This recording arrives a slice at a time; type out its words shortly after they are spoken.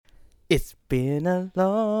It's been a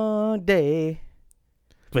long day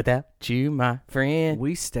without you, my friend.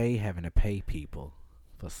 We stay having to pay people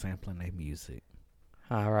for sampling their music.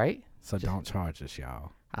 All right. So don't charge us,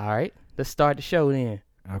 y'all. All right. Let's start the show then.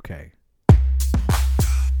 Okay.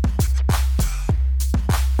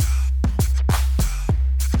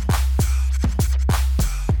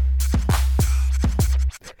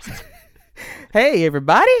 Hey,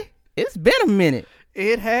 everybody. It's been a minute.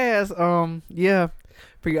 It has. Yeah.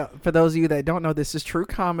 For those of you that don't know, this is True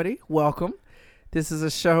Comedy. Welcome. This is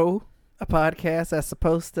a show, a podcast that's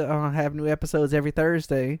supposed to have new episodes every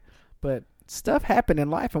Thursday, but stuff happened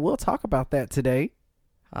in life, and we'll talk about that today.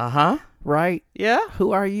 Uh-huh. Right? Yeah.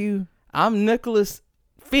 Who are you? I'm Nicholas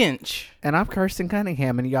Finch. And I'm Kirsten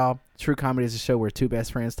Cunningham. And y'all, True Comedy is a show where two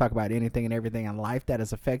best friends talk about anything and everything in life that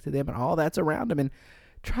has affected them and all that's around them and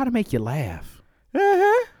try to make you laugh.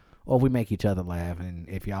 Uh-huh. Or we make each other laugh, and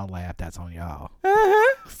if y'all laugh, that's on y'all.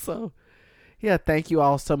 Uh-huh. So, yeah, thank you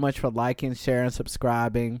all so much for liking, sharing,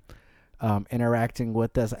 subscribing, interacting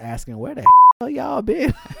with us, asking where the hell y'all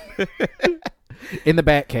been? In the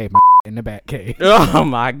back cave, in the back cave. Oh,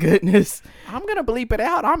 my goodness. I'm going to bleep it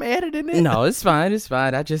out. I'm editing it. No, it's fine. It's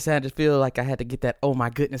fine. I just had to feel like I had to get that, oh,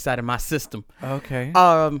 my goodness, out of my system. Okay.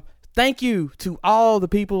 Thank you to all the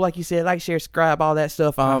people, like you said, like, share, subscribe, all that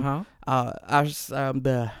stuff.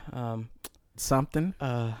 Something.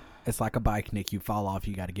 It's like a bike, Nick. You fall off,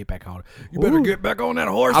 you got to get back on it. You Ooh. better get back on that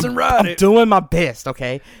horse and ride it. I'm doing my best,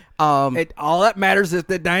 okay? All that matters is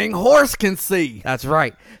the dang horse can see. That's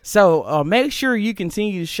right. So make sure you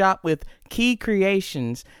continue to shop with Key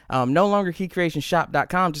Creations. No longer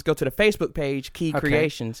keycreationshop.com. Just go to the Facebook page, Key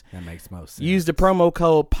Creations. That makes most sense. Use the promo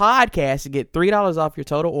code podcast to get $3 off your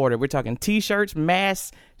total order. We're talking t-shirts,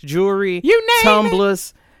 masks, jewelry,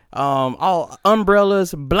 tumblers, all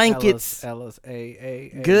umbrellas, blankets. Ellis,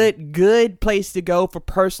 A. Good place to go for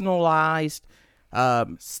personalized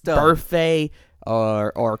stuff. Birthday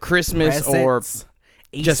or Christmas presents, or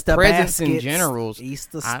Easter just presents baskets, in general.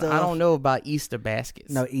 Easter stuff. I don't know about Easter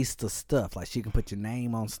baskets. No, Easter stuff. Like she can put your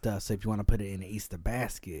name on stuff. So if you want to put it in an Easter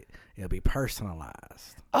basket, it'll be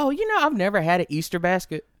personalized. Oh, I've never had an Easter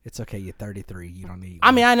basket. It's okay. You're 33. You don't need one.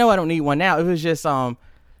 I mean, I know I don't need one now. It was just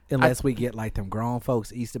unless we get like them grown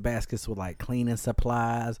folks Easter baskets with like cleaning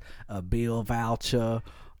supplies, a bill voucher,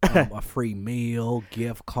 a free meal,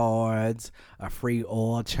 gift cards, a free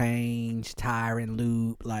oil change, tire and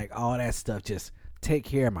lube, like all that stuff. Just take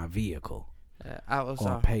care of my vehicle.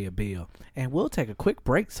 Or pay a bill. And we'll take a quick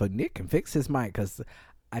break so Nick can fix his mic because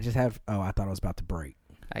I just have. Oh, I thought it was about to break.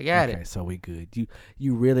 I got it. Okay, so we good.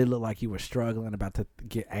 You really look like you were struggling, about to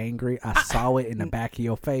get angry. I saw it in the back of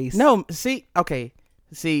your face. No, see,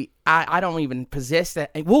 I don't even possess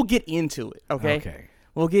that. We'll get into it, okay? Okay.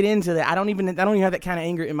 We'll get into that. I don't even have that kind of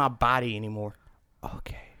anger in my body anymore.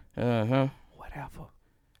 Okay. Uh-huh. Whatever.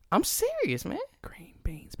 I'm serious, man. Green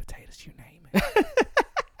beans, potatoes, you name it.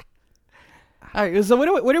 All right, so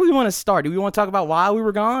where do we want to start? Do we want to talk about why we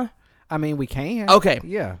were gone? I mean, we can. Okay.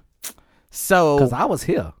 Yeah. So, because I was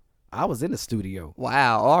here. I was in the studio.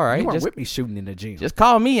 Wow. All right. You weren't with me shooting in the gym. Just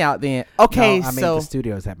call me out then. Okay. No, I mean, the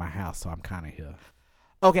studio's at my house, so I'm kind of here.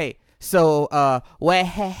 Okay. So, what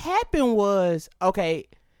had happened was, okay.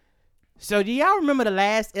 So, do y'all remember the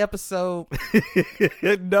last episode?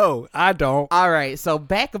 No, I don't. All right. So,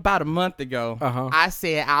 back about a month ago, I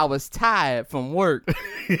said I was tired from work.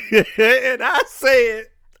 And I said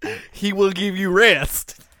he will give you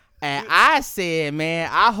rest. And I said, man,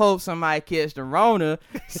 I hope somebody catch the Rona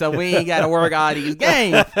so we ain't got to work all these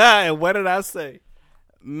games. And what did I say?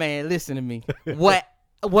 Man, listen to me.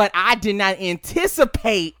 What I did not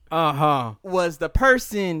anticipate was the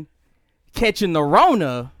person catching the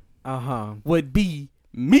Rona would be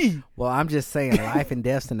me. Well, I'm just saying life and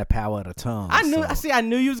death's in the power of the tongue. I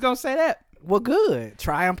knew you was going to say that. Well, good.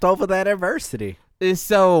 Triumphed over that adversity.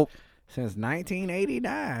 So since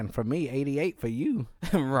 1989 for me, 88 for you.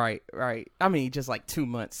 Right. I mean, just like 2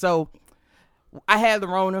 months. So I had the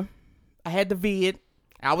Rona. I had the vid.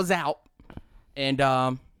 I was out. And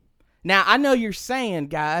now I know you're saying,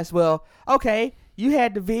 guys, well, okay, you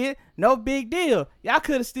had the vid. No big deal. Y'all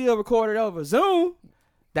could have still recorded over Zoom.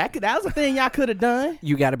 That was a thing y'all could have done.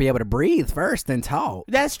 You got to be able to breathe first and talk.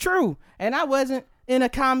 That's true. And I wasn't in a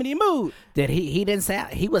comedy mood. Did he didn't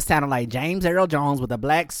sound, he was sounding like James Earl Jones with a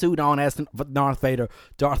black suit on as Darth Vader.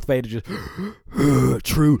 Darth Vader just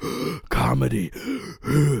true comedy.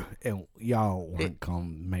 And y'all weren't gonna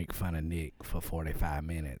make fun of Nick for 45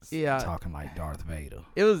 minutes talking like Darth Vader.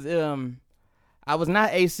 It was I was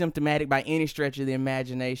not asymptomatic by any stretch of the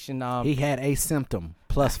imagination. He had a symptom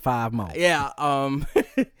plus 5 more. Yeah,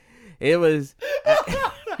 it was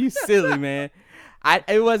you silly man.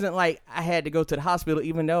 It wasn't like I had to go to the hospital,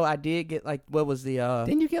 even though I did get like what was the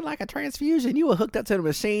Then you get like a transfusion. You were hooked up to the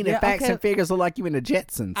machine, Yeah, and facts okay. and figures look like you in the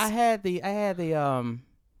Jetsons. I had the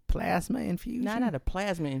Plasma infusion. not a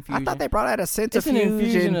plasma infusion. I thought they brought out a it's an centrifuge,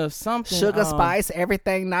 infusion of something. sugar, spice,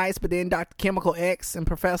 everything nice. But then Dr. Chemical X and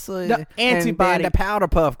Professor The and antibody- the Powder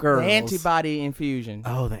Puff the Girls. antibody infusion.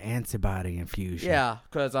 Oh, the antibody infusion. Yeah,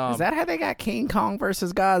 because Is that how they got King Kong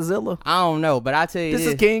versus Godzilla? I don't know, but I tell you This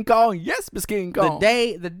is King Kong. Yes, Miss King Kong.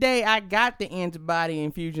 the day I got the antibody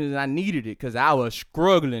infusions, I needed it because I was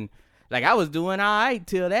struggling. Like I was doing all right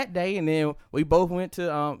till that day, and then we both went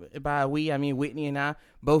to by we I mean Whitney and I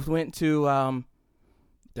both went to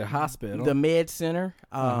the hospital, the med center,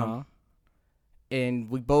 and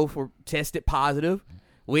we both were tested positive.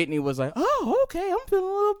 Whitney was like, "Oh, okay, I'm feeling a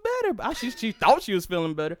little better." But she thought she was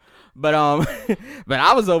feeling better, but but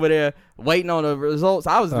I was over there waiting on the results.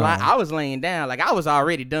 I was I was laying down, like I was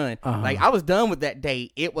already done. Like I was done with that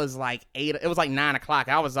day. It was like 9 o'clock.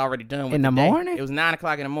 I was already done with in the day. morning. It was 9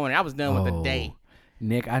 o'clock in the morning. I was done with the day.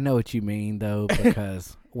 Nick, I know what you mean though,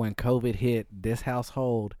 because when COVID hit this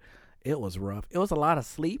household, it was rough. It was a lot of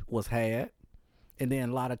sleep was had, and then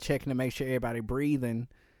a lot of checking to make sure everybody breathing,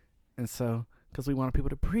 and so. Because we wanted people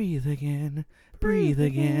to breathe again. I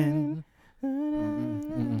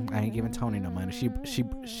ain't giving Tony no money.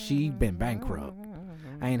 She been bankrupt.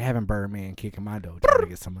 I ain't having Birdman kicking my door trying to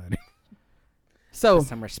get some money. So Put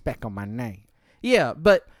some respect on my name. yeah,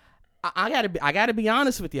 but I gotta be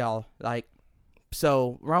honest with y'all. Like,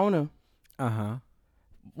 so Rona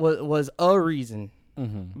was a reason,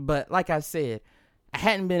 but like I said, I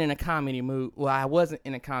hadn't been in a comedy mood. Well, I wasn't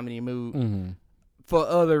in a comedy mood for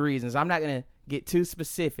other reasons. I'm not gonna get too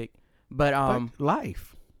specific, but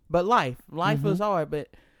life was hard. But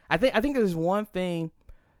I think there's one thing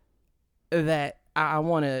that I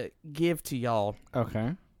want to give to y'all.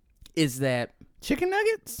 Okay, is that chicken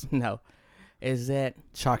nuggets? No, is that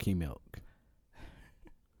chalky milk?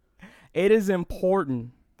 It is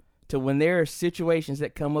important to when there are situations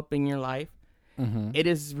that come up in your life. It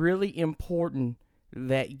is really important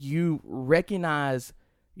that you recognize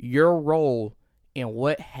your role in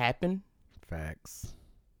what happened. Facts.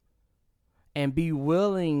 And be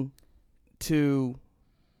willing to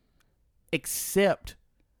accept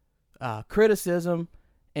criticism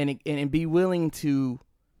and be willing to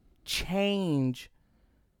change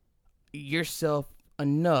yourself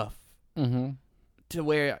enough to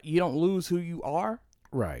where you don't lose who you are,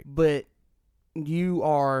 right? But you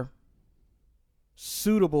are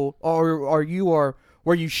suitable, or you are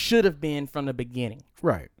where you should have been from the beginning,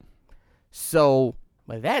 right? So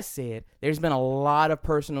with that said, there's been a lot of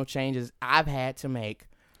personal changes I've had to make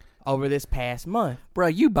over this past month. Bro,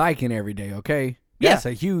 you biking every day, okay? Yeah. That's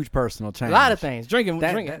a huge personal change. A lot of things. Drinking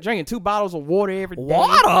 2 bottles of water every day.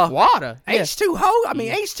 Water? Yeah. H2O? I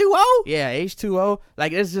mean, H2O? Yeah, H2O.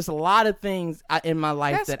 Like, there's just a lot of things in my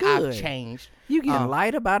life that I've changed. You get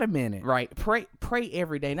light about a minute. Right. Pray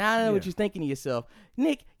every day. Now, I know what you're thinking to yourself.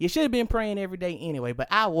 Nick, you should have been praying every day anyway, but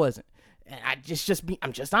I wasn't. I'm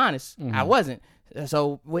just honest. I wasn't.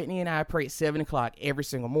 So Whitney and I pray at 7 o'clock every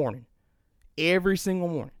single morning.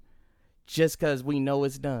 Just because we know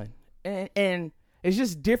it's done. And it's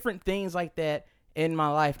just different things like that in my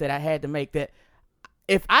life that I had to make, that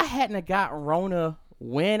if I hadn't have got Rona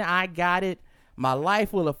when I got it, my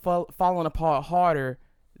life would have fallen apart harder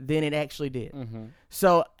than it actually did.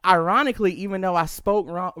 So ironically, even though I spoke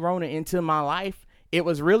Rona into my life, it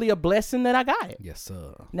was really a blessing that I got it. Yes,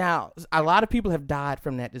 sir. Now, a lot of people have died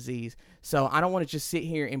from that disease. So I don't want to just sit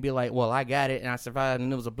here and be like, well, I got it and I survived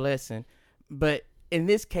and it was a blessing. But in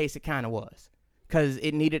this case, it kind of was. Because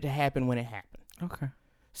it needed to happen when it happened. Okay.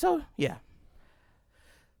 So, yeah.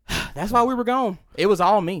 That's why we were gone. It was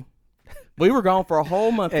all me. We were gone for a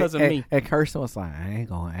whole month because of me. And Kirsten was like, I ain't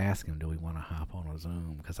going to ask him, do we want to hop on a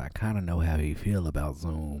Zoom? Because I kind of know how he feel about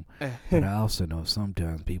Zoom. But I also know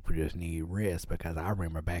sometimes people just need rest, because I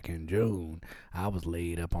remember back in June, I was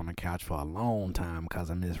laid up on the couch for a long time because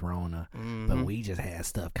of Miss Rona. But we just had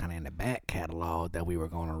stuff kind of in the back catalog that we were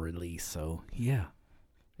going to release. So, yeah.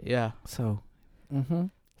 Yeah. So,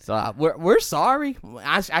 So we're sorry.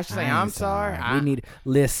 I should say I'm sorry. We need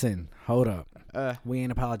listen. Hold up. We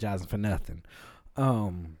ain't apologizing for nothing.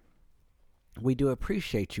 We do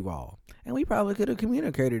appreciate you all, and we probably could have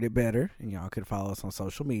communicated it better, and y'all could follow us on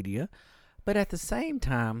social media. But at the same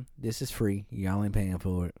time, this is free. Y'all ain't paying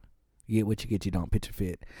for it. You get what you get. You don't picture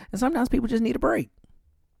fit. And sometimes people just need a break.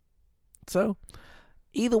 So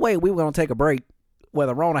either way, we were gonna take a break,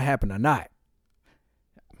 whether Rona happened or not.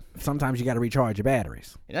 Sometimes you got to recharge your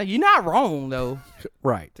batteries. You're not wrong, though.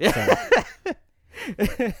 Right. So,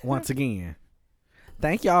 once again,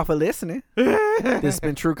 thank y'all for listening. This has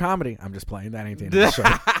been True Comedy. I'm just playing. That ain't the end of the show.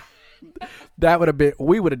 That would have been,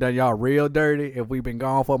 we would have done y'all real dirty if we've been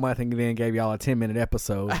gone for a month and then gave y'all a 10-minute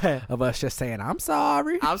episode of us just saying, I'm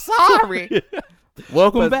sorry. I'm sorry.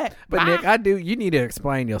 Welcome back. But Nick, you need to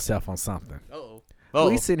explain yourself on something.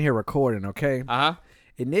 We sitting here recording, okay? Uh-huh.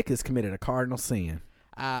 And Nick has committed a cardinal sin.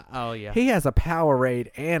 Oh, yeah. He has a Powerade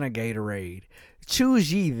and a Gatorade.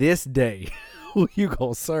 Choose ye this day who you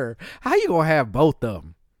gonna serve. How you gonna have both of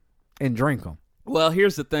them and drink them? Well,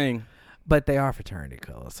 here's the thing. But they are fraternity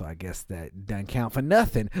colors, so I guess that doesn't count for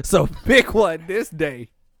nothing. So pick one this day.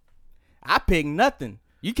 I pick nothing.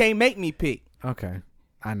 You can't make me pick. Okay,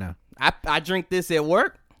 I know. I drink this at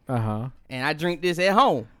work. And I drink this at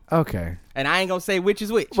home. Okay. And I ain't gonna say which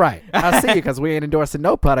is which. Right. I see you, because we ain't endorsing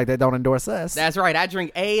no product that don't endorse us. That's right. I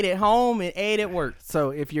drink Aid at home and Aid at work.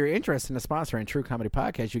 So if you're interested in sponsoring True Comedy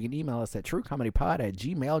Podcast, you can email us at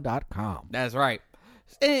truecomedypod@gmail.com. That's right.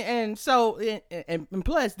 And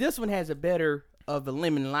plus, this one has a better of the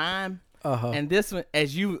lemon lime. And this one,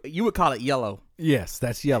 as you would call it, yellow. Yes,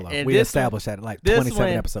 that's yellow. And we established that like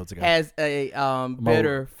 27 epises ago. Has a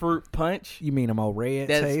better fruit punch. You mean a more red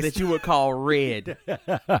taste? That you would call red.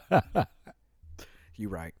 You're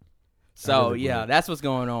right. So, yeah, that's what's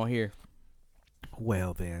going on here.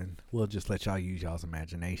 Well, then, we'll just let y'all use y'all's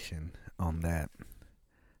imagination on that.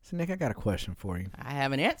 So, Nick, I got a question for you. I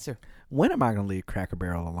have an answer. When am I going to leave Cracker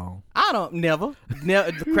Barrel alone? I don't, never.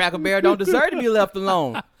 Cracker Barrel don't deserve to be left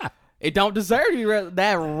alone. It don't deserve to be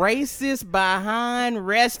that racist behind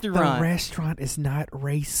restaurant. The restaurant is not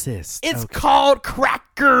racist. It's called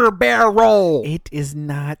Cracker Barrel. It is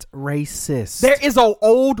not racist. There is an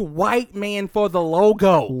old white man for the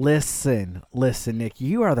logo. Listen, Nick.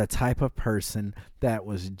 You are the type of person that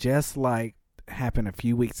was just like happened a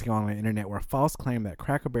few weeks ago on the internet, where a false claim that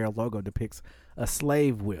Cracker Barrel logo depicts a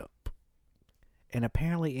slave whip. And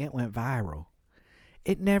apparently it went viral.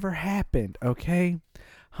 It never happened, okay?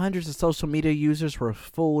 Hundreds of social media users were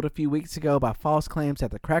fooled a few weeks ago by false claims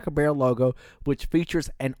that the Cracker Barrel logo, which features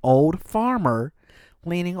an old farmer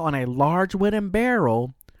leaning on a large wooden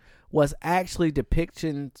barrel, was actually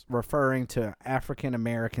depictions referring to African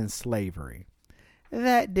American slavery.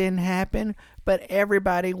 That didn't happen, but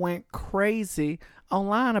everybody went crazy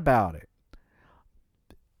online about it.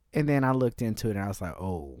 And then I looked into it and I was like,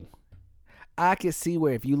 oh, I could see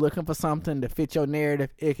where if you're looking for something to fit your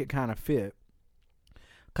narrative, it could kind of fit.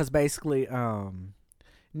 Because basically,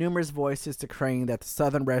 numerous voices declaring that the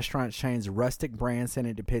Southern restaurant chain's rustic brand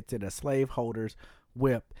center depicted a slaveholder's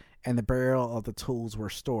whip, and the barrel of the tools were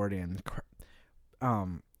stored in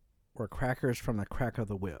were crackers from the crack of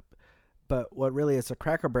the whip. But what really is a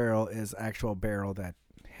Cracker Barrel is actual barrel that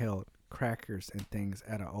held crackers and things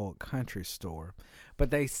at an old country store.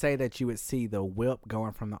 But they say that you would see the whip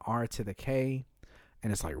going from the R to the K,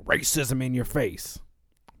 and it's like racism in your face.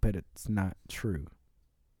 But it's not true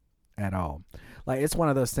at all. Like, it's one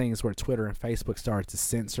of those things where Twitter and Facebook started to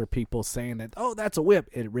censor people saying that, oh, that's a whip.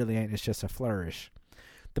 It really ain't. It's just a flourish.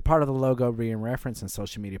 The part of the logo being referenced in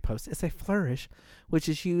social media posts is a flourish, which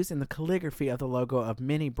is used in the calligraphy of the logo of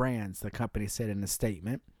many brands, the company said in a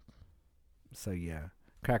statement. So, yeah,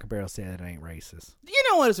 Cracker Barrel said it ain't racist. You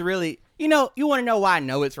know what it's really, you want to know why I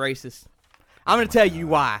know it's racist? I'm going to tell you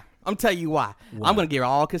why. I'm going to give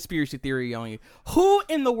all conspiracy theory on you. Who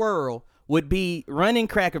in the world would be running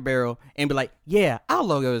Cracker Barrel and be like, yeah, our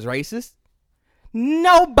logo is racist?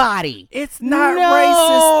 Nobody. It's not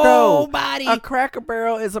racist though. Nobody. A Cracker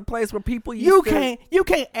Barrel is a place where people you can't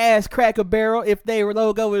ask Cracker Barrel if their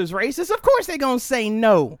logo is racist. Of course they're gonna say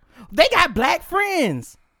no. They got black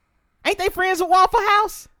friends. Ain't they friends with Waffle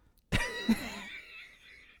House?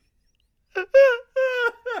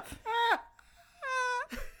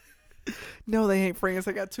 No, they ain't friends.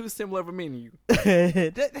 They got too similar of a menu.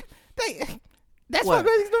 That's what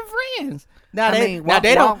makes them friends. Now you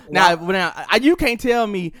can't tell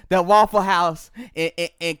me that Waffle House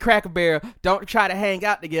and Cracker Barrel don't try to hang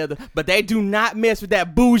out together, but they do not mess with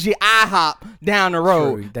that bougie IHOP down the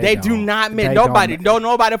road. True, they do not mess. Nobody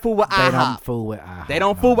fool with IHOP. They don't fool with IHOP. They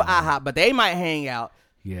don't fool with IHOP, but they might hang out.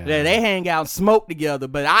 Yeah, they hang out and smoke together,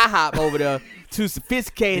 but IHOP over there too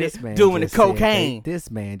sophisticated doing the cocaine.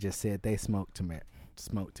 This man just said they smoke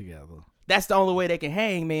together. That's the only way they can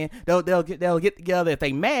hang, man. They'll get together. If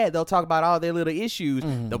they mad, they'll talk about all their little issues.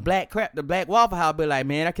 Mm-hmm. The black Waffle House be like,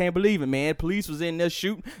 man, I can't believe it, man. Police was in there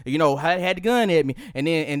shooting, had the gun at me, and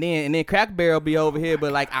then Cracker Barrel be over here,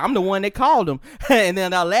 but like I'm the one that called them, and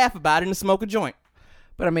then they'll laugh about it and smoke a joint.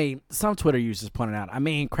 But I mean, some Twitter users pointed out,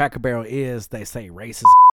 Cracker Barrel is, they say, racist,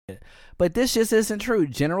 but this just isn't true.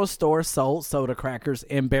 General stores sold soda crackers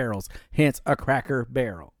in barrels, hence a Cracker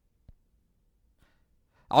Barrel.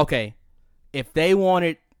 Okay. if they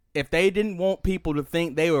didn't want people to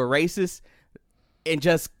think they were racist and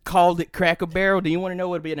just called it Cracker Barrel, do you want to know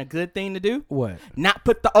what would be a good thing to do? What? Not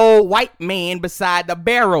put the old white man beside the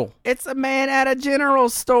barrel. It's a man at a general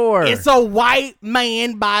store. It's a white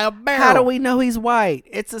man by a barrel. How do we know he's white?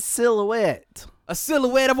 It's a silhouette. A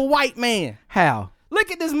silhouette of a white man. How?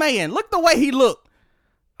 Look at this man. Look the way he look.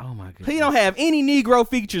 Oh my goodness. He don't have any Negro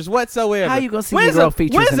features whatsoever. How you gonna see Negro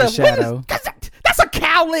features in the shadow? That's a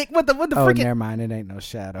cow lick with the freaking. Never mind. It ain't no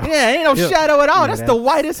shadow. Yeah, ain't no shadow at all. Yeah, That's the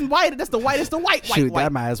whitest white. That's the whitest of white. Shoot, white.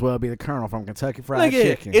 that might as well be the Colonel from Kentucky Fried Look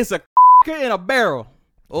at Chicken. it. It's a in a barrel.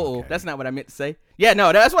 Okay. That's not what I meant to say. Yeah,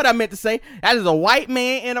 no, that's what I meant to say. That is a white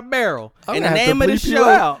man in a barrel. And the name of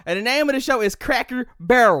the show is Cracker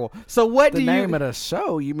Barrel. So what the name of the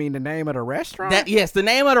show? You mean the name of the restaurant? Yes, the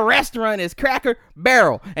name of the restaurant is Cracker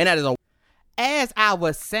Barrel, and that is a. As I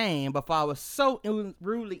was saying before, I was so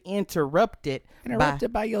rudely interrupted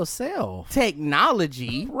by yourself.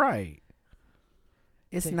 Technology. Right.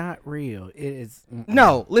 It's not real. It is.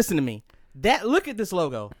 No, listen to me. Look at this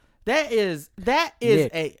logo. That is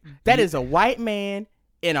a white man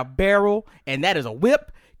in a barrel, and that is a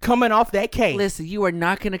whip coming off that cake. Listen, you are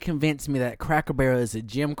not going to convince me that Cracker Barrel is a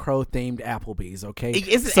Jim Crow themed Applebee's, okay?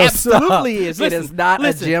 It absolutely is. Listen, it is not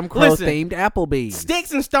a Jim Crow themed Applebee's.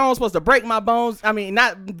 Sticks and stones supposed to break my bones. I mean,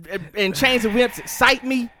 not and chains and whips excite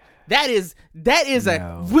me. That is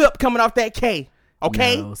a whip coming off that K.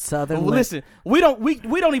 Okay, no, Southern. Listen, we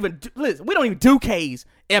don't even do K's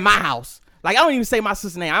in my house. Like, I don't even say my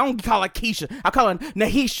sister's name. I don't call her Keisha. I call her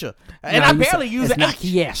Nahisha. And I barely use an H.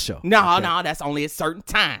 Kiesha. No, that's only at certain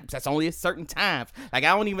times. Like,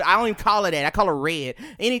 I don't even call her that. I call her Red.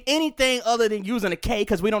 Anything other than using a K,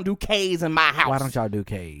 because we don't do K's in my house. Why don't y'all do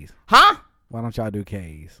K's? Huh? Why don't y'all do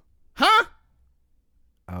K's? Huh?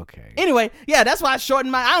 Okay. Anyway, yeah, that's why I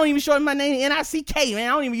don't even shorten my name N-I-C-K, man.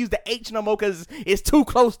 I don't even use the H no more because it's too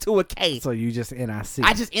close to a K. So you just N-I-C?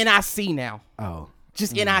 I just N-I-C now. Oh.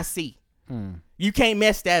 Just N-I-C. You can't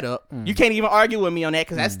mess that up. You can't even argue with me on that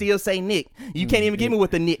because I still say Nick. You can't even get me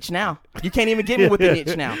with the niche now. You can't even get me with the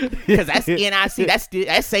niche now because that's N-I-C.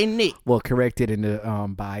 That's say Nick. Well, correct it in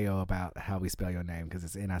the bio about how we spell your name because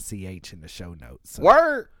it's N-I-C-H in the show notes. So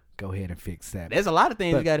Word. Go ahead and fix that. There's a lot of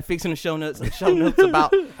things you got to fix in the show notes. The show notes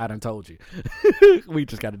about. I done told you. We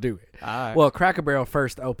just got to do it. All right. Well, Cracker Barrel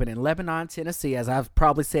first opened in Lebanon, Tennessee, as I've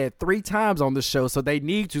probably said 3 times on the show, so they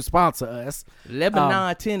need to sponsor us.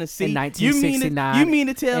 Lebanon, Tennessee. In 1969. You mean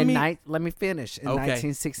to tell me? Let me finish. In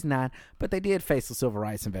 1969. But they did face a civil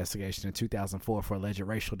rights investigation in 2004 for alleged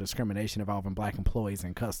racial discrimination involving black employees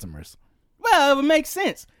and customers. Well, it makes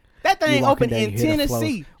sense. That thing opened in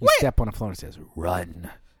Tennessee. You step on the floor and it says,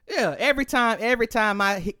 run. Yeah, every time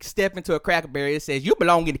I step into a Cracker Barrel, it says, you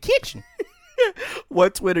belong in the kitchen.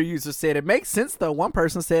 What Twitter user said, it makes sense though. One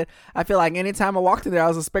person said, I feel like anytime I walked in there, I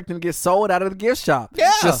was expecting to get sold out of the gift shop.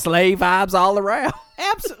 Yeah. Just slave vibes all around.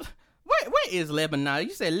 Absolutely. Where is Lebanon?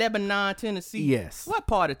 You said Lebanon, Tennessee? Yes. What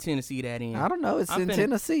part of Tennessee that in? I don't know. It's in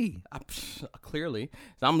Tennessee. Clearly.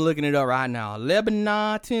 So I'm looking it up right now.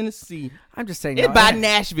 Lebanon, Tennessee. I'm just saying. It's by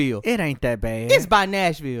Nashville. It ain't that bad. It's by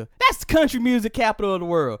Nashville. That's the country music capital of the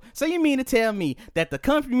world. So you mean to tell me that the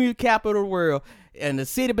country music capital of the world and the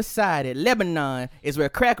city beside it, Lebanon, is where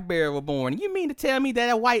Cracker Barrel was born? You mean to tell me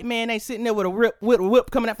that white man ain't sitting there with a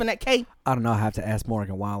whip coming up from that cake? I don't know. I have to ask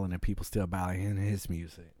Morgan Wallen and people still buying his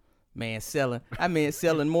music. Man, selling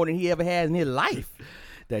more than he ever has in his life.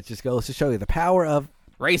 That just goes to show you the power of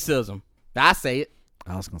racism. I say it.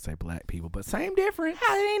 I was gonna say black people, but same difference.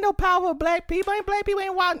 How there ain't no power of black people? Black people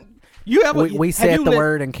ain't wild. You ever? We said the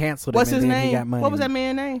word and canceled him. What's his name? He got money. What was that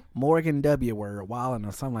man's name? Morgan W. Word Wallen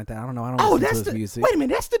or something like that. I don't know. I don't listen to his music. Wait a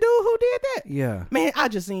minute, that's the dude who did that. Yeah. Man, I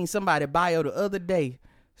just seen somebody bio the other day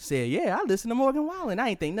said, "Yeah, I listen to Morgan Wallen.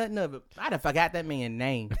 I ain't think nothing of it. I done forgot that man's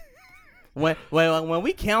name." When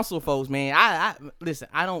we counsel folks, man, I listen.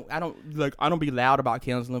 I don't be loud about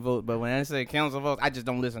counseling folks, but when I say counsel folks, I just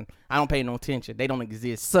don't listen. I don't pay no attention. They don't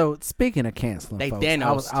exist. So speaking of canceling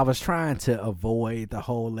folks, I was trying to avoid the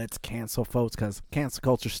whole let's cancel folks because cancel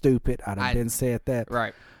culture's stupid. I done said that.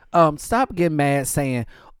 Right. Stop getting mad saying,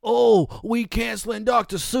 oh, we canceling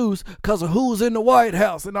Dr. Seuss because of who's in the White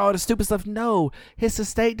House and all this stupid stuff. No, his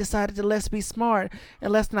estate decided to let's be smart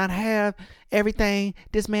and let's not have everything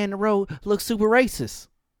this man wrote look super racist.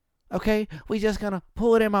 Okay, we just gonna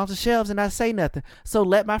pull them off the shelves and not say nothing. So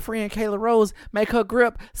let my friend Kayla Rose make her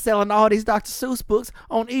grip selling all these Dr. Seuss books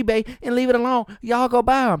on eBay and leave it alone. Y'all go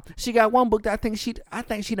buy them. She got one book that I think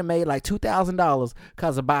she done made like $2,000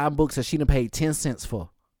 because of buying books that she done paid 10 cents for.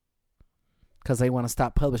 Because they want to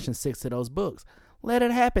stop publishing 6 of those books. Let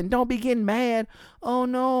it happen. Don't be getting mad. Oh,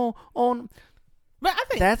 no. But I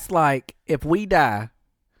think That's like if we die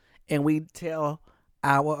and we tell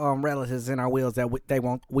our relatives in our wills that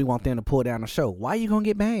we want them to pull down the show. Why you gonna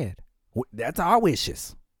get mad? That's our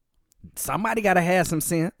wishes. Somebody gotta have some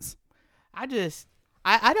sense. I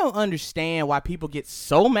don't understand why people get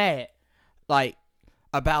so mad, like,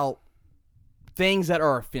 about things that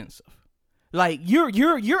are offensive. Like,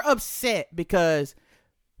 you're upset because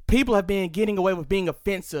people have been getting away with being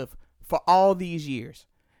offensive for all these years,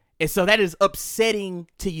 and so that is upsetting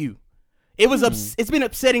to you. It was it's been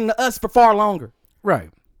upsetting to us for far longer, right?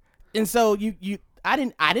 And so I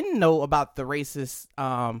didn't know about the racist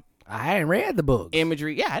I hadn't read the book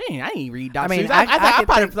imagery. Yeah, I didn't read Dr. I mean,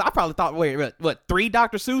 Seuss. I probably thought, what 3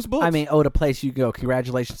 Dr. Seuss books? I mean, the place you go.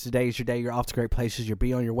 Congratulations, today's your day. You're off to great places. You'll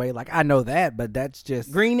be on your way. Like, I know that, but that's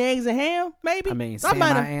just green eggs and ham, maybe. I mean, Sam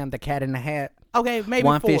I Am, The Cat in the Hat. Okay, maybe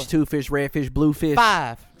 1 4. fish, 2 fish, red fish, blue fish.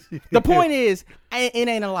 5. The point is, it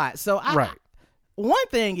ain't a lot. So right. One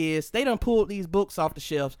thing is, they done pulled these books off the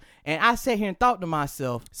shelves, and I sat here and thought to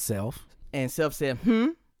myself, and Self said,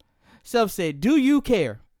 Self said, do you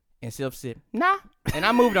care? And Self said, nah. And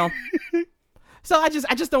I moved on. So I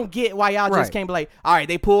just don't get why y'all just can't be like, all right,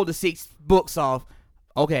 they pulled the 6 books off.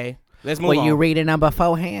 Okay, let's move on. Were you reading them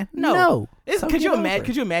beforehand? No. Could you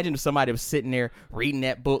imagine if somebody was sitting there reading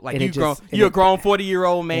that book like you're a grown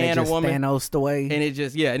 40-year-old man or woman, Thanos away, and it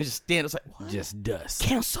just stands like what? Just dust.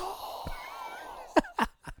 Cancel.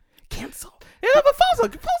 Yeah, but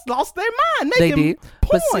folks lost their mind. They did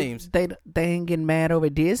poems. But see, they ain't getting mad over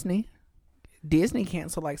Disney. Disney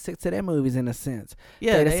canceled like 6 of their movies in a sense.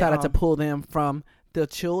 Yeah, they decided to pull them from the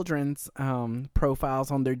children's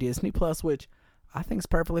profiles on their Disney Plus, which I think is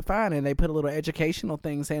perfectly fine. And they put a little educational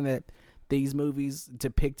thing saying that these movies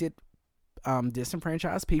depicted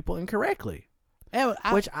disenfranchised people incorrectly.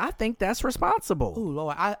 Which I think that's responsible. Oh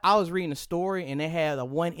Lord, I was reading a story and they had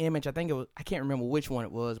one image. I think I can't remember which one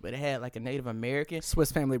it was, but it had like a Native American.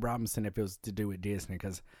 Swiss Family Robinson, if it was to do with Disney,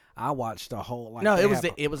 because I watched the whole. No, it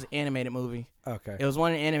was an animated movie. Okay, it was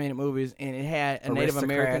one of the animated movies, and it had a Native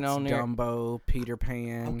American on there. Dumbo, Peter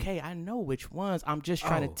Pan. Okay, I know which ones. I'm just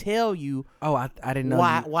trying to tell you. Oh, I didn't know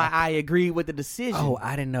why I agreed with the decision. Oh,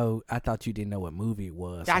 I didn't know. I thought you didn't know what movie it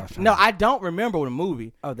was. I don't remember the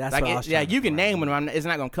movie. Oh, that's like what I was trying to you can name them. It's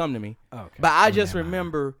not gonna come to me. Okay, but I just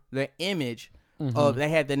remember the image of they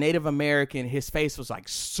had the Native American. His face was like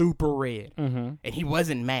super red, and he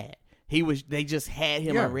wasn't mad. They just had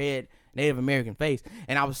him a red Native American face,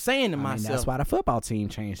 and I was saying to myself, that's why the football team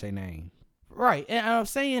changed their name, right? And I was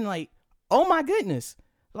saying, like, oh my goodness,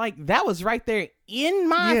 like that was right there in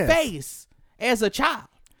my face as a child.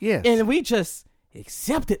 Yes, and we just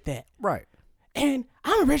accepted that, right? And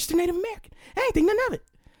I'm a registered Native American. I ain't think none of it.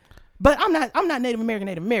 But I'm not Native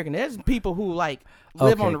American. There's people who like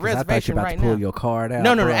live on the reservation right now. Pull your card out.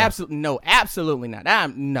 No, absolutely not.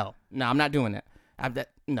 I'm not doing that.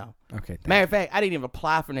 No. Okay. Matter of fact, I didn't even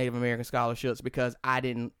apply for Native American scholarships because I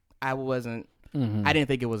didn't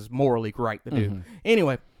think it was morally right to do.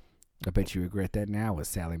 Anyway, I bet you regret that now with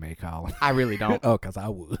Sally Mae calling. I really don't. Oh, because I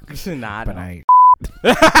would. Nah, but I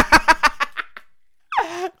ain't.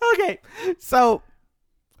 Okay, so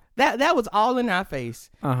that was all in our face.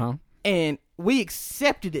 And we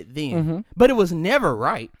accepted it then, but it was never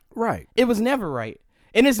right. Right. It was never right.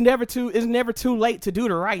 And it's never too late to do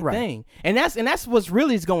the right thing. And that's what's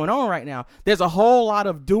really is going on right now. There's a whole lot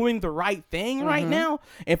of doing the right thing right now.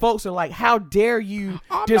 And folks are like, how dare you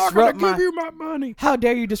disrupt give you my money? How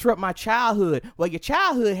dare you disrupt my childhood? Well, your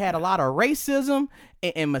childhood had a lot of racism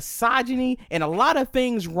and misogyny and a lot of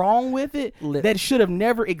things wrong with it that should have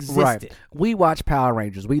never existed. Right. We watch Power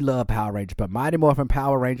Rangers. We love Power Rangers, but Mighty Morphin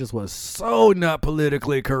Power Rangers was so not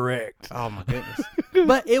politically correct. Oh my goodness.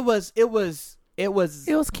 But it was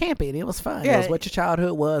campy and it was fun. Yeah, it was what your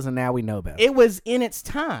childhood was, and now we know better. It was in its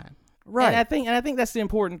time. Right. And I think that's the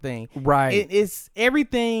important thing. Right. It's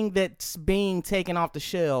everything that's being taken off the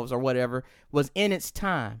shelves or whatever was in its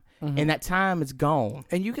time. And that time is gone.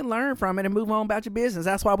 And you can learn from it and move on about your business.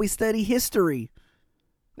 That's why we study history.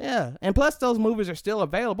 Yeah. And plus those movies are still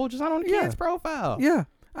available, just not on the kid's profile. Yeah.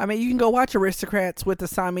 I mean, you can go watch Aristocrats with the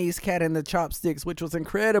Siamese cat and the chopsticks, which was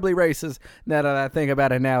incredibly racist now that I think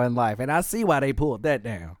about it now in life. And I see why they pulled that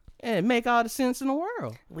down. And it make all the sense in the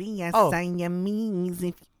world. We are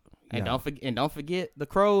Siamese. And don't forget the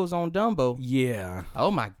crows on Dumbo. Yeah.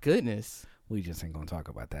 Oh my goodness. We just ain't gonna talk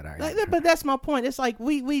about that. But that's my point. It's like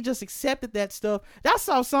we just accepted that stuff. I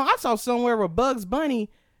saw somewhere where Bugs Bunny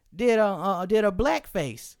did a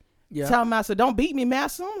blackface. Yeah. Talking about, so don't beat me,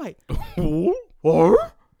 master. I'm like,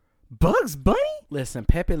 or Bugs Bunny? Listen,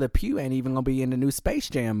 Pepe Le Pew ain't even gonna be in the new Space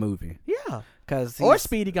Jam movie. Yeah, or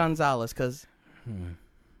Speedy Gonzalez, because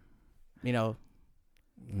you know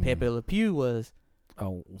Pepe Le Pew was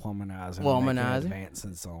womanizing. Womanizing.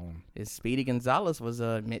 Advances on. Speedy Gonzalez was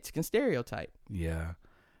a Mexican stereotype. Yeah.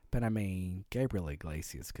 But I mean, Gabriel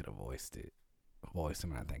Iglesias could have voiced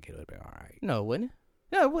him, and I think it would have been all right. No, it wouldn't.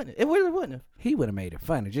 No, it wouldn't. It wouldn't have. He would have made it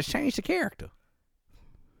funny. Just change the character.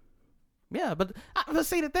 Yeah, but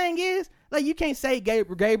see, the thing is, like, you can't say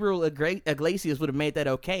Gabriel Iglesias would have made that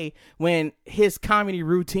okay when his comedy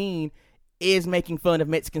routine is making fun of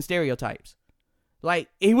Mexican stereotypes. Like,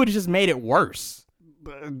 he would have just made it worse.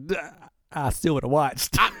 I still would have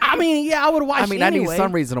watched. I mean, yeah, I would have watched. I mean, anyway. I need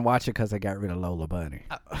some reason to watch it because they got rid of Lola Bunny.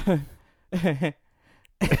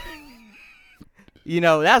 You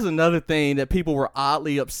know, that's another thing that people were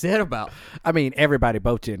oddly upset about. I mean, everybody,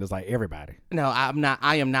 both genders, like everybody. No, I'm not.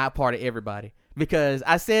 I am not part of everybody, because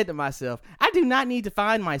I said to myself, I do not need to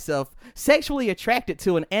find myself sexually attracted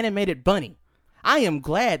to an animated bunny. I am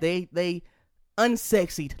glad they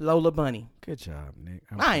unsexied Lola Bunny. Good job, Nick.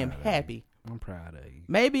 I am happy. I'm proud of you.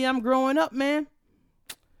 Maybe I'm growing up, man.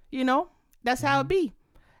 You know, that's how it be.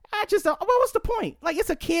 I just, well, what's the point? Like,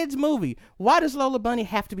 it's a kid's movie. Why does Lola Bunny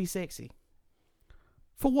have to be sexy?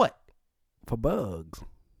 For what? For bugs.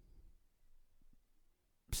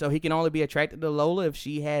 So he can only be attracted to Lola if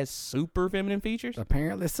she has super feminine features?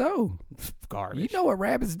 Apparently so. Garbage. You know what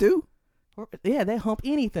rabbits do? Yeah, they hump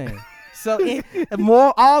anything. So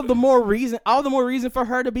all the more reason for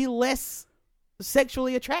her to be less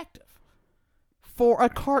sexually attractive. For a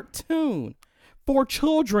cartoon. For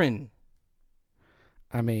children.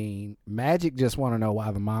 I mean, Magic just want to know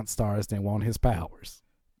why the Monstars didn't want his powers.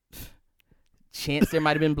 Chance there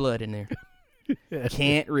might have been blood in there.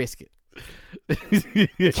 Can't risk it.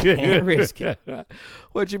 Can't risk it.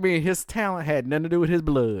 What you mean? His talent had nothing to do with his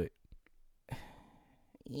blood.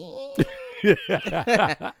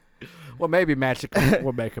 Well, maybe Magic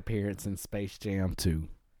will make appearance in Space Jam 2.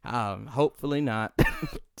 Hopefully not.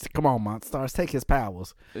 Come on, Monstars, take his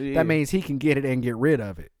powers. Yeah. That means he can get it and get rid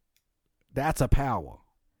of it. That's a power.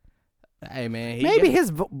 Hey man, Maybe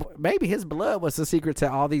his blood was the secret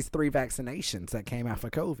to all these 3 vaccinations that came out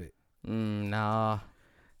for COVID. Nah,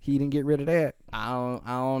 He didn't get rid of that. I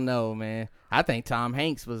don't know, man. I think Tom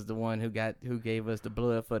Hanks was the one who gave us the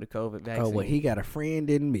blood for the COVID vaccine. Oh well, he got a friend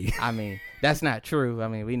in me. I mean, that's not true. I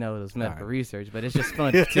mean, we know it was medical research, but it's just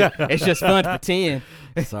fun. It's just fun to pretend.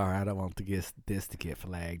 Sorry, I don't want this to get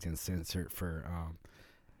flagged and censored for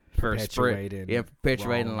perpetuating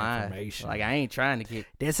wrong lies. information. Like, I ain't trying to get.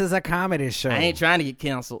 This is a comedy show. I ain't trying to get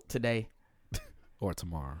canceled today or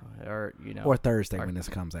tomorrow or or Thursday when this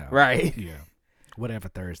comes out. Right. Yeah. Whatever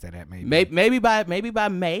Thursday that may be. Maybe by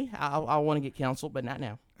May I want to get canceled, but not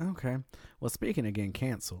now. Okay. Well, speaking of getting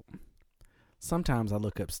canceled, sometimes I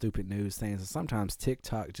look up stupid news things, and sometimes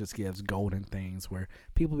TikTok just gives golden things where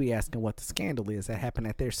people be asking what the scandal is that happened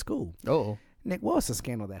at their school. Oh, Nick, what was the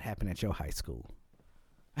scandal that happened at your high school?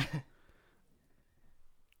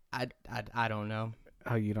 I don't know.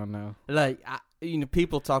 Oh, you don't know? Like,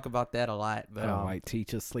 people talk about that a lot, but like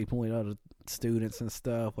teachers sleeping with other students and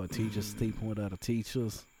stuff, or teachers sleeping with other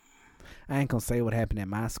teachers. I ain't gonna say what happened at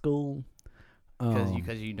my school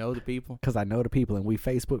because you know the people. Because I know the people and we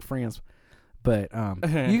Facebook friends. But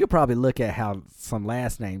you could probably look at how some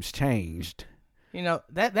last names changed. You know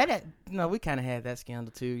that we kind of had that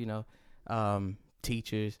scandal too. You know,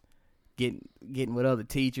 teachers getting with other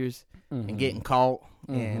teachers and getting caught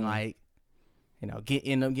and like, you know,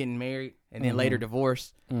 end up getting married and then later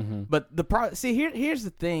divorced. But here's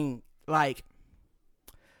the thing. Like,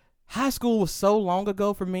 high school was so long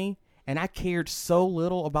ago for me, and I cared so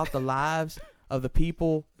little about the lives of the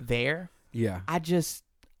people there. Yeah. I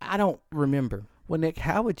don't remember. Well, Nick,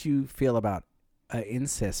 how would you feel about an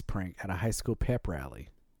incest prank at a high school pep rally?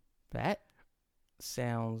 That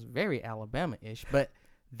sounds very Alabama-ish, but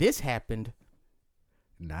this happened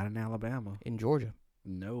not in Alabama. In Georgia.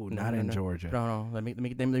 No, not in Georgia. No. Let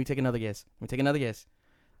me take another guess.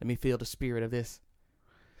 Let me feel the spirit of this.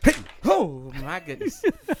 Oh my goodness.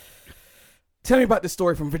 Tell me about this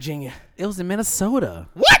story from Virginia. It was in Minnesota.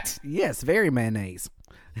 What? Yes, very mayonnaise.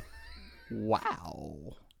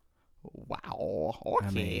 Wow. Okay. I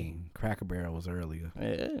mean, Cracker Barrel was earlier.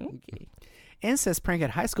 Okay. Incest prank at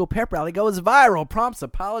high school pep rally goes viral. Prompts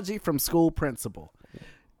apology from school principal.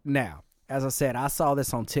 Now, as I said, I saw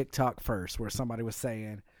this on TikTok first, where somebody was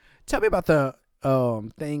saying, "Tell me about the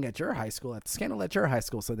thing at your high school, at the scandal at your high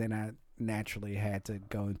school." So then I naturally had to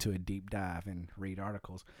go into a deep dive and read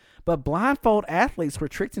articles. But blindfold athletes were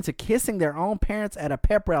tricked into kissing their own parents at a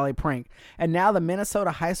pep rally prank, and now the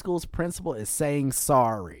Minnesota high school's principal is saying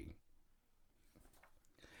sorry.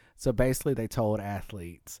 So basically they told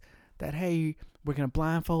athletes that, hey, we're going to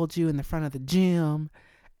blindfold you in the front of the gym,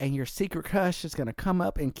 and your secret crush is going to come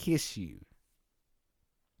up and kiss you.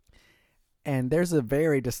 And there's a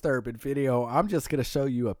very disturbing video. I'm just going to show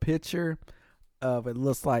you a picture of it.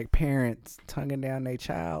 Looks like parents tonguing down their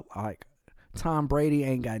child. Like, Tom Brady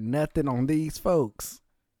ain't got nothing on these folks.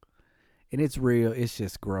 And it's real. It's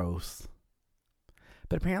just gross.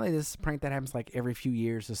 But apparently this is a prank that happens like every few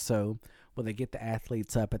years or so, when they get the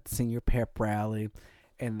athletes up at the senior pep rally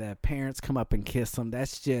and the parents come up and kiss them.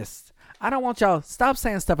 That's just, I don't want y'all, stop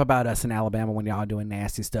saying stuff about us in Alabama when y'all doing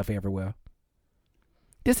nasty stuff everywhere.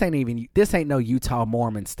 This ain't no Utah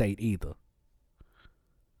Mormon state either.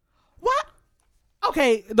 What?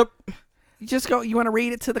 Okay, you want to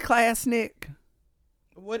read it to the class, Nick?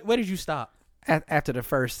 Where did you stop? After the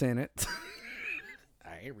first sentence.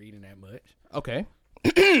 I ain't reading that much. Okay.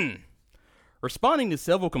 Responding to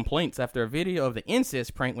several complaints after a video of the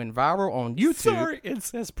incest prank went viral on YouTube. Sorry,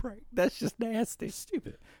 incest prank. That's just nasty.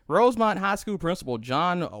 Stupid. Rosemont High School principal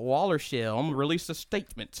John Wallershelm released a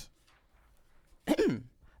statement.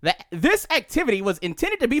 That this activity was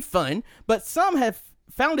intended to be fun, but some have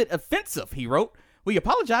found it offensive, he wrote. We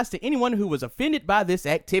apologize to anyone who was offended by this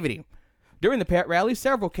activity. During the pep rally,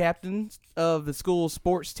 several captains of the school's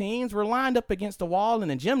sports teams were lined up against a wall in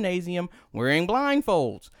the gymnasium wearing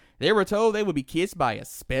blindfolds. They were told they would be kissed by a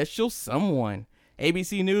special someone.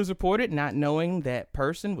 ABC News reported not knowing that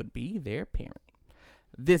person would be their parent.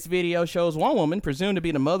 This video shows one woman, presumed to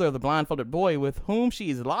be the mother of the blindfolded boy, with whom she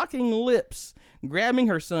is locking lips, grabbing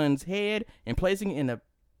her son's head and placing it in a...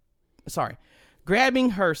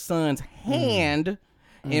 grabbing her son's hand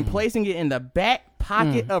and placing it in the back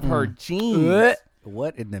pocket of her jeans.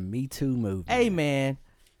 What in the Me Too movie? Hey, man,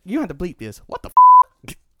 you have to bleep this. What the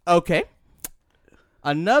Okay.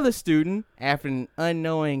 Another student, after an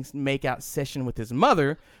unknowing makeout session with his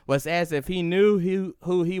mother, was asked if he knew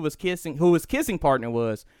who his kissing partner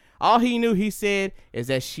was. All he knew, he said, is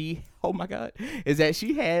that she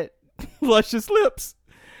had luscious lips.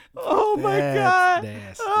 Oh my God!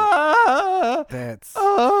 That's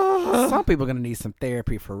some people are gonna need some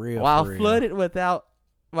therapy for real. While flooded without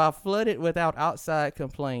outside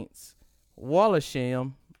complaints,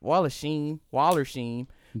 Wallersheim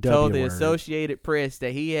told the Associated Press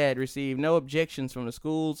that he had received no objections from the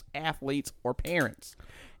school's athletes or parents.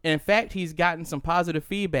 In fact, he's gotten some positive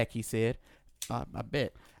feedback. He said, "I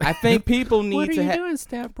bet. I think people need to." What are you doing,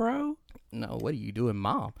 step bro? No, what are you doing,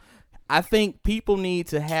 Mom? I think people need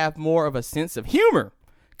to have more of a sense of humor.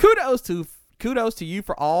 Kudos to you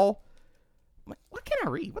for all. What can I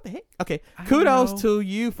read? What the heck? Okay. Kudos to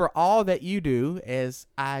you for all that you do, as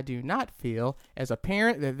I do not feel as a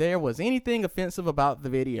parent that there was anything offensive about the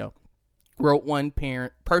video, wrote one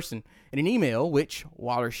person in an email which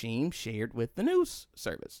Wallersheim shared with the news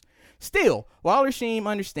service. Still, Wallersheim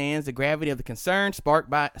understands the gravity of the concern sparked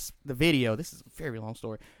by the video. This is a very long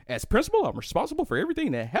story. As principal, I'm responsible for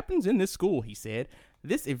everything that happens in this school, he said.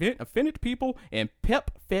 This event offended people, and Pep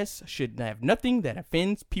Fest should have nothing that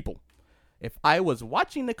offends people. If I was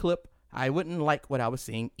watching the clip, I wouldn't like what I was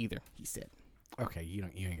seeing either, he said. Okay, you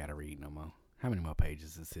ain't got to read no more. How many more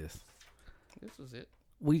pages is this? This was it.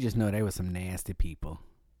 We just know they were some nasty people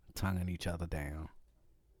tonguing each other down.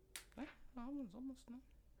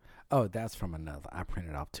 Oh, that's from another. I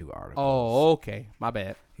printed off 2 articles. Oh, okay. My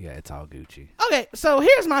bad. Yeah, it's all Gucci. Okay, so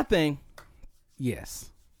here's my thing. Yes.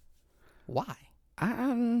 Why?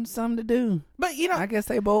 Something to do. But, I guess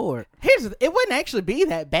they bored. It wouldn't actually be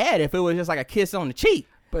that bad if it was just like a kiss on the cheek.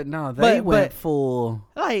 But no, they went full.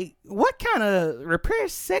 Like, what kind of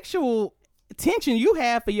repressed sexual attention you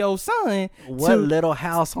have for your son? What Little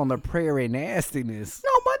House on the Prairie nastiness?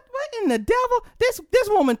 No, what in the devil? This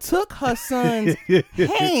woman took her son's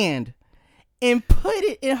hand and put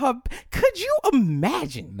it in her. Could you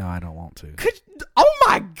imagine? No, I don't want to. Oh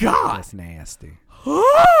my God, that's nasty.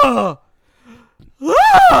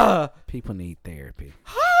 People need therapy.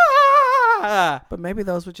 But maybe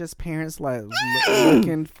those were just parents like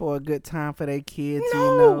looking for a good time for their kids.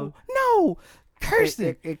 No,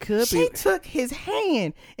 Kirsten, it could be. She took his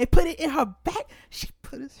hand and put it in her back. She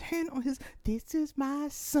put his hand on his. This is my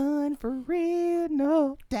son for real,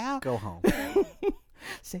 no doubt. Go home.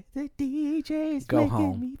 Say the DJ's Go making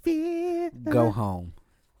home. me feel. Go home.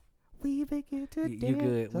 We begin to dance. You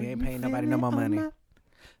good? We ain't paying nobody no more money.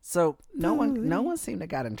 So no one seemed to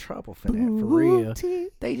got in trouble for that, for real.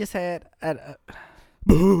 They just had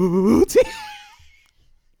Booty.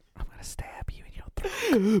 I'm gonna stab you in your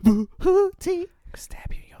throat. Booty.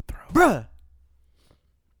 Stab you in your throat, bruh.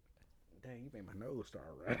 Dang, you made my nose start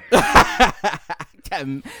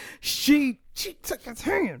running. She took his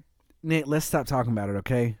hand. Nick, let's stop talking about it,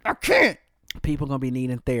 okay? I can't. People gonna be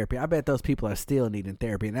needing therapy. I bet those people are still needing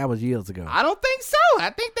therapy, and that was years ago. I don't think so. I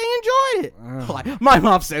think they enjoyed it. Like, my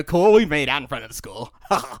mom's so cool. We made out in front of the school.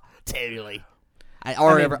 Totally.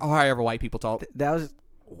 However white people talk. That was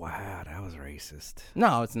that was racist.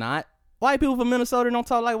 No, it's not. White people from Minnesota don't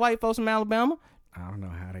talk like white folks from Alabama. I don't know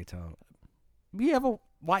how they talk. You ever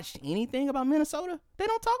watched anything about Minnesota? They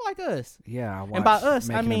don't talk like us. Yeah, I watched. And by us,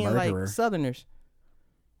 Making I mean a like Murderer. Southerners.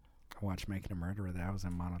 I watched Making a Murderer. That was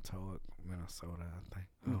in Montauk, Minnesota. I think.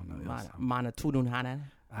 I don't know.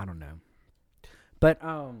 I don't know. But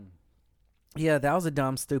yeah, that was a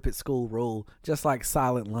dumb, stupid school rule. Just like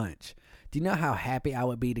silent lunch. Do you know how happy I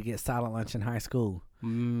would be to get silent lunch in high school?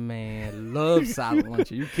 Man, love silent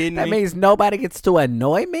lunch. Are you kidding That me? means nobody gets to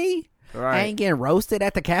annoy me. Right. I ain't getting roasted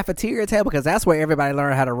at the cafeteria table because that's where everybody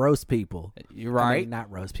learned how to roast people. You're right. I mean, not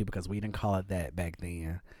roast people because we didn't call it that back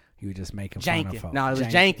then. You were just making Janking. fun of folks. No, it was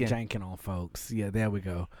janking. Janking on folks. Yeah, there we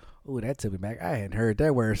go. Ooh, that took me back. I hadn't heard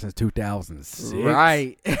that word since 2006.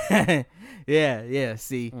 Right. yeah.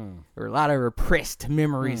 See, there were a lot of repressed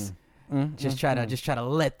memories. Just try to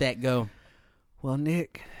let that go. Well,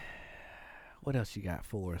 Nick, what else you got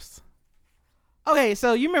for us? Okay,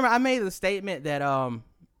 so you remember I made the statement that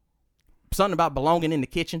something about belonging in the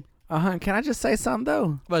kitchen. Can I just say something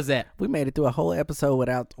though? What's that? We made it through a whole episode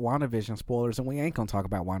without WandaVision spoilers, and we ain't gonna talk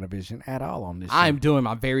about WandaVision at all on this show. I'm doing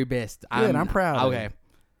my very best. Good, I'm proud of Okay. you.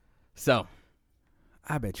 So,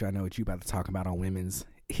 I bet you I know what you about to talk about on Women's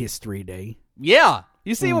History Day. yeah.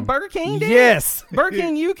 You see what Burger King did? Yes. Burger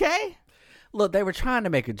King UK? Look, they were trying to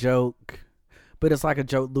make a joke, but it's like a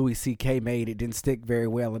joke Louis C.K. made. It didn't stick very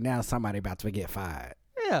well, and now somebody about to get fired.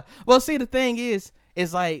 Yeah. Well, see, the thing is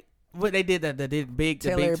like what they did. They did big.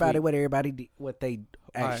 Tell the big everybody tweet. what they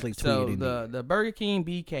actually So tweeted. the Burger King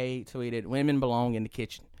BK tweeted, "Women belong in the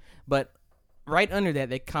kitchen," but right under that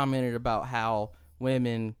they commented about how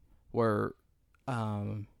women were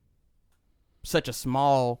such a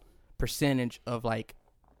small percentage of like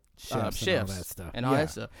chefs and all that stuff. and all that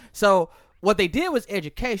stuff. So what they did was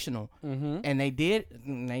educational, and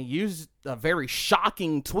they used a very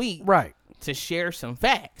shocking tweet Right. to share some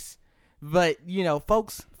facts. But you know,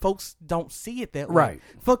 folks don't see it that way,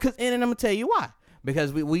 Right. And I'm gonna tell you why.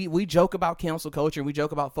 Because we joke about cancel culture, we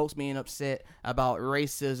joke about folks being upset about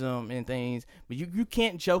racism and things, but you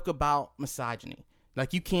can't joke about misogyny.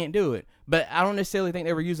 Like, you can't do it. But I don't necessarily think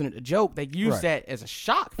they were using it to joke. They used that as a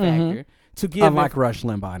shock factor to give. Unlike Rush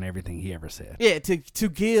Limbaugh and everything he ever said. Yeah, to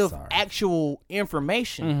give actual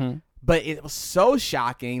information. But it was so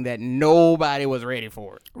shocking that nobody was ready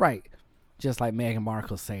for it. Right. Just like Meghan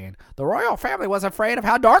Markle saying, the royal family was afraid of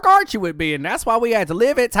how dark Archie would be, and that's why we had to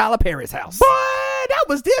live at Tyler Perry's house. Boy, that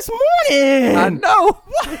was this morning. I know.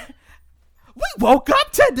 We woke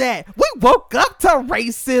up to that. We woke up to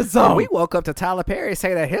racism. We woke up to Tyler Perry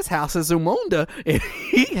saying that his house is Zamunda, and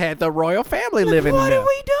he had the royal family living What there. are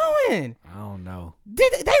we doing? I don't know.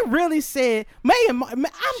 Did they really said, "Man, I'm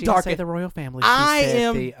She dark." didn't say the royal family.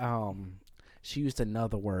 She used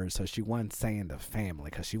another word, so she wasn't saying the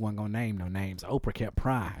family because she wasn't gonna name no names. Oprah kept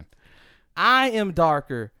prying. I am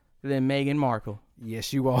darker than Meghan Markle.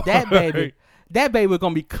 Yes, you are. That baby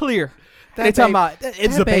gonna be clear. They talking about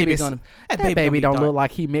it's a baby gonna. That baby don't look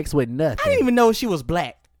like he mixed with nothing. I didn't even know she was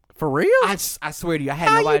black. For real? I swear to you, I had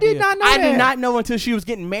How no you idea. did not know I that? did not know until she was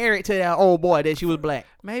getting married to that old boy that she was black.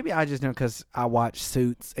 Maybe I just know because I watch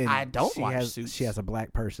Suits. And I don't watch Suits. She has a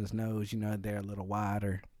black person's nose. You know, they're a little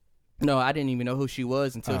wider. No, I didn't even know who she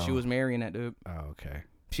was until she was marrying that dude. Oh, okay.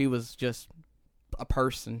 She was just a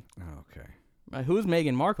person. Oh, okay. Like, who's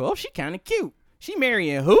Meghan Markle? Oh, she kind of cute. She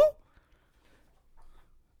marrying who?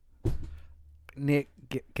 Nick,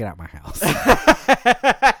 get out my house.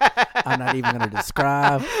 I'm not even going to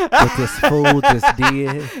describe what this fool just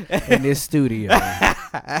did in this studio.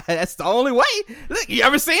 That's the only way. Look, you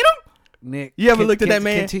ever seen him? Nick, you ever looked at that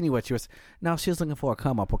man? Continue what you was. No, she was looking for a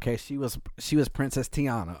come up. Okay, she was Princess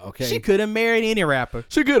Tiana. Okay, she could have married any rapper.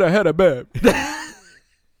 She could have had a baby.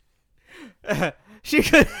 she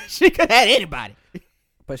could have had anybody.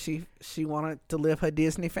 But she wanted to live her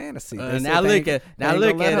Disney fantasy. Now look at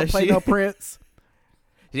her. Play no prince.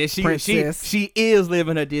 Yeah, she is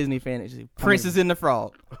living her Disney fantasy. Princess and the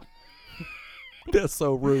Frog. That's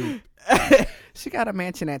so rude. She got a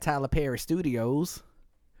mansion at Tyler Perry Studios.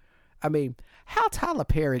 I mean, how Tyler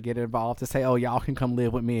Perry get involved to say, "Oh, y'all can come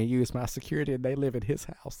live with me and use my security," and they live at his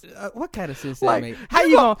house? What kind of sense that make? How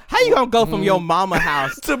you gonna go from your mama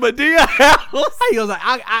house to Medea house? How you gonna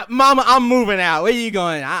like, Mama, I'm moving out. Where you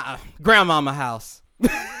going? Grandmama house.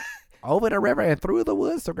 Over the river and through the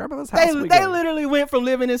woods to grandmother's house. They literally went from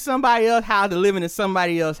living in somebody else's house to living in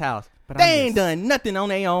somebody else's house. But they ain't done nothing on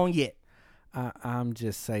their own yet. I'm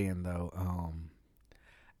just saying though,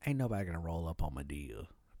 ain't nobody gonna roll up on Medea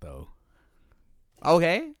though.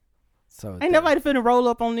 Okay. So Ain't nobody finna roll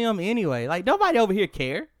up on them anyway. Like, nobody over here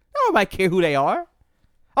care. Nobody care who they are.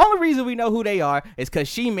 Only reason we know who they are is because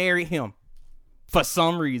she married him. For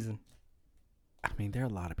some reason. I mean, there are a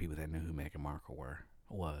lot of people that knew who Meghan Markle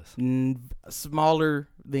was. Smaller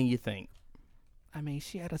than you think. I mean,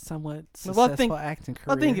 she had a somewhat successful acting career.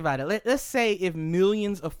 Well, think about it. Let's say if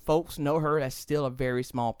millions of folks know her, that's still a very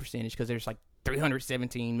small percentage because there's like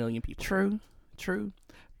 317 million people. True.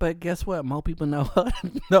 But guess what? More people know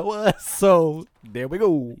us. So there we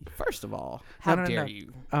go. First of all, how dare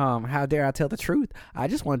you? How dare I tell the truth? I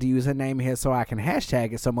just wanted to use her name here so I can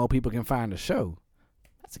hashtag it so more people can find the show.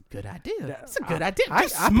 That's a good idea. That's a good idea.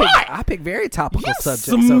 I pick very topical subjects.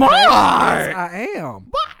 Smart. Yes, I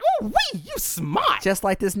am. You smart. Just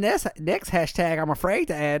like this next hashtag, I'm afraid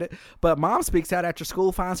to add it. But mom speaks out after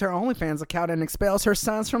school, finds her OnlyFans account, and expels her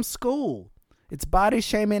sons from school. It's body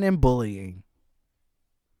shaming and bullying.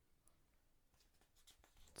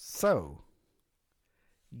 So,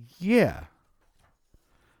 yeah.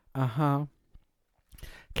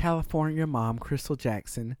 California mom Crystal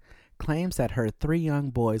Jackson claims that her 3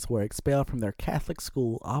 young boys were expelled from their Catholic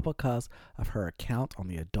school all because of her account on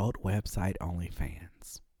the adult website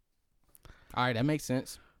OnlyFans. All right, that makes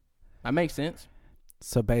sense.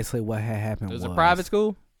 So basically what had happened was... It was a private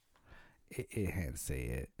school? It hadn't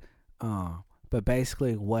said. But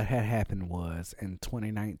basically what had happened was in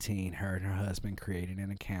 2019, her and her husband created an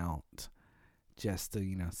account just to,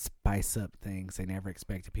 spice up things. They never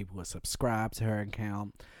expected people would subscribe to her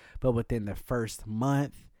account. But within the first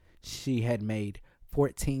month, she had made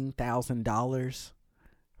 $14,000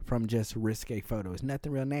 from just risque photos.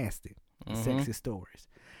 Nothing real nasty. Sexy stories.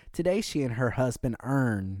 Today, she and her husband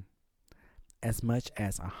earn as much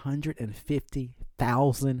as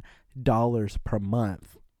 $150,000 per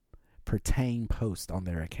month per tame post on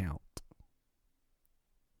their account.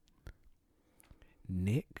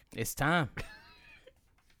 Nick? It's time.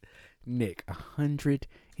 Nick,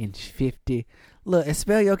 150. Look,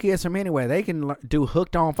 expel your kids from anywhere. They can do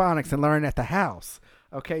hooked on phonics and learn at the house.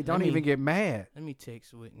 Okay, don't even get mad. Let me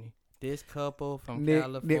text Whitney. This couple from Nick,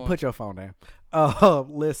 California. Nick, put your phone down.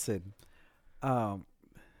 Listen. It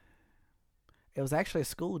was actually a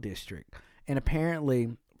school district. And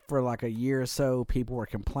apparently, for like a year or so, people were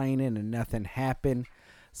complaining and nothing happened.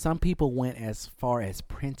 Some people went as far as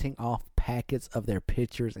printing off packets of their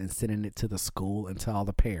pictures and sending it to the school and to all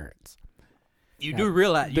the parents. You do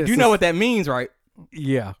realize, you do know what that means, right?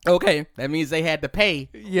 Yeah. Okay, that means they had to pay.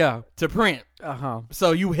 Yeah. To print.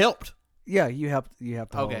 So you helped. Yeah, you helped.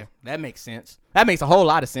 Okay, that makes sense. That makes a whole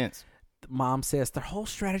lot of sense. Mom says their whole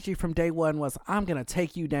strategy from day one was, I'm going to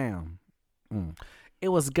take you down. It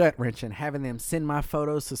was gut-wrenching having them send my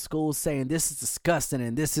photos to school saying this is disgusting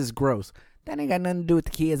and this is gross. That ain't got nothing to do with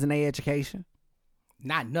the kids and their education.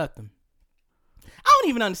 Not nothing. I don't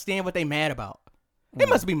even understand what they mad about. It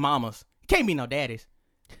must be mamas. It can't be no daddies.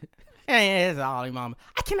 It's all they mama.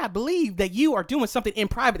 I cannot believe that you are doing something in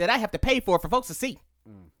private that I have to pay for folks to see.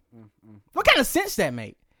 What kind of sense that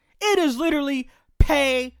make? It is literally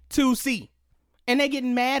pay to see. And they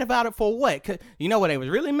getting mad about it for what? 'Cause you know what they was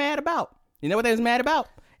really mad about? You know what they was mad about?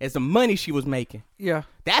 It's the money she was making. Yeah.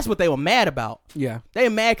 That's what they were mad about. Yeah. They were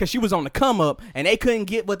mad because she was on the come up and they couldn't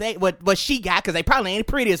get what she got because they probably ain't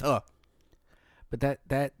pretty as her. But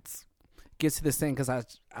that gets to this thing because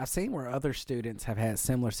I've seen where other students have had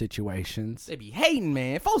similar situations. They be hating,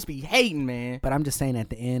 man. Folks be hating, man. But I'm just saying at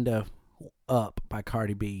the end of Up by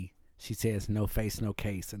Cardi B, she says, no face, no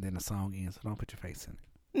case, and then the song ends. So don't put your face in it.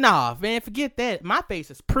 Nah, man, forget that. My face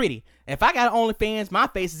is pretty. If I got OnlyFans, my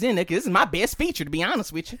face is in there because this is my best feature, to be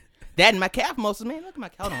honest with you. That and my calf muscles, man. Look at my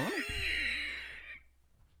calf. Hold on.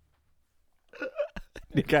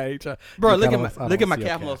 Bro, look at my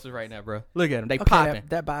calf muscles right now, bro. Look at them. They popping.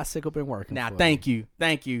 That bicycle been working. Now, thank you.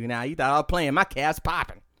 Now, you thought I was playing. My calf's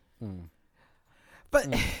popping. But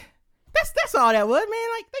that's all that was, man.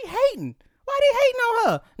 Like, they hating. Why they hating on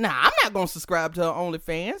her? Nah, I'm not going to subscribe to her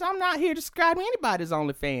OnlyFans. I'm not here to subscribe to anybody's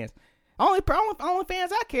OnlyFans. Only OnlyFans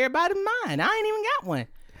I care about is mine. I ain't even got one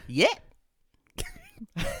yet.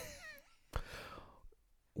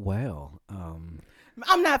 Well, I'm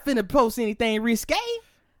not finna post anything risque.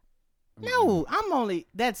 No,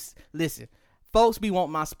 listen, folks be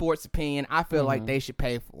wanting my sports opinion. I feel like they should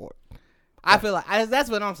pay for it. I feel like that's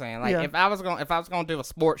what I'm saying. Like if I was gonna do a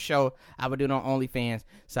sports show, I would do it on OnlyFans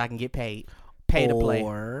so I can get paid to play.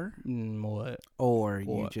 Or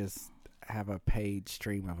you just have a paid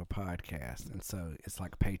stream of a podcast, and so it's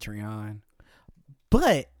like Patreon.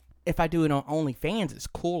 But if I do it on OnlyFans, it's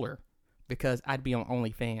cooler because I'd be on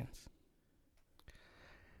OnlyFans.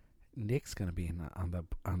 Nick's gonna be on the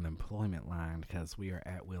unemployment line because we are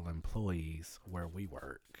at will employees where we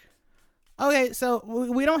work. Okay, so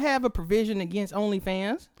we don't have a provision against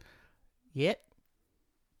OnlyFans yet.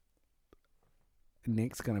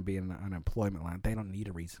 Nick's gonna be in the unemployment line. They don't need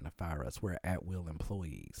a reason to fire us. We're at will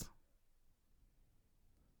employees.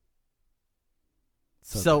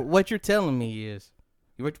 So what you're telling me is,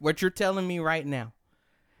 what you're telling me right now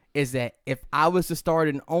is that if I was to start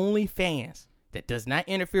an OnlyFans that does not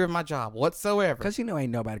interfere with my job whatsoever. Because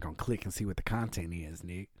ain't nobody going to click and see what the content is,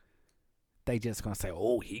 Nick. They just going to say,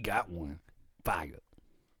 oh, he got one. Fired.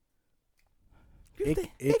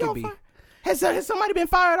 It could be. Has somebody been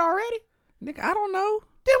fired already? Nick, I don't know.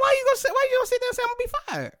 Then why you gonna sit there and say I'm going to be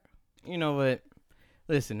fired? You know what?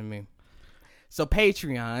 Listen to me. So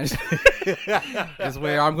Patreon is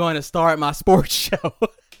where I'm going to start my sports show.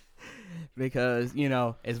 Because,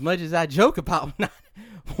 as much as I joke about not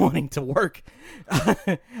wanting to work,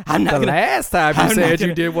 I'm not last time you said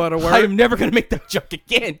you did want to work. I'm never going to make that joke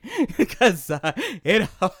again because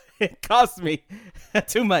it costs me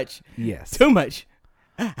too much. Yes. Too much.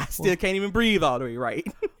 I still can't even breathe all the way right.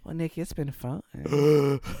 Well, Nick, it's been fun.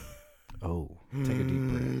 Oh, take a deep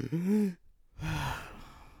breath.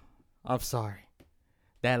 I'm sorry.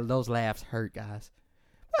 Those laughs hurt, guys.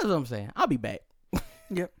 That's what I'm saying. I'll be back.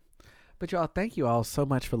 Yep. But y'all, thank you all so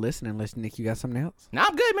much for listening. Listen, Nick, you got something else? No,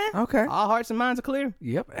 I'm good, man. Okay. All hearts and minds are clear.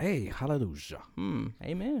 Yep. Hey, hallelujah.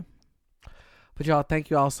 Amen. But y'all, thank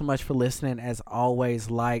you all so much for listening. As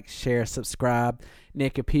always, like, share, subscribe.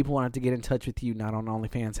 Nick, if people wanted to get in touch with you, not on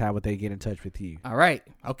OnlyFans, how would they get in touch with you? All right.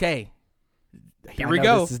 Okay. Here we go.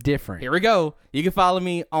 go. This is different. Here we go. You can follow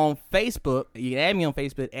me on Facebook. You can add me on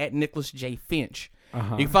Facebook at Nicholas J. Finch.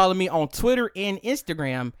 Uh-huh. You can follow me on Twitter and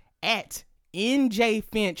Instagram at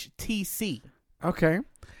NJFinchTC. Okay.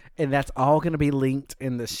 And that's all going to be linked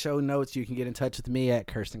in the show notes. You can get in touch with me at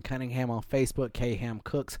Kirsten Cunningham on Facebook, Kham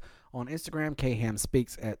Cooks on Instagram, Kham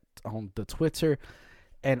Speaks on the Twitter.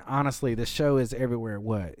 And honestly, the show is everywhere.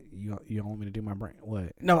 What? You don't want me to do my brain?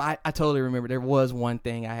 What? No, I totally remember. There was one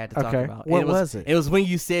thing I had to talk about. What was it? It was when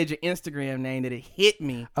you said your Instagram name that it hit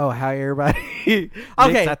me. Oh, how everybody... Okay.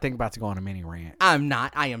 Nick's, I think about to go on a mini rant. I am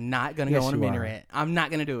not going to go on a mini are. rant. I'm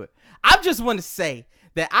not going to do it. I just want to say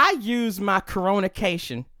that I use my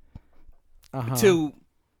Coronication to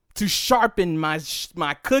sharpen my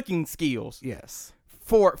cooking skills. Yes.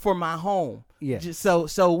 For my home. Yes. Just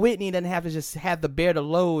so Whitney doesn't have to just have to bear the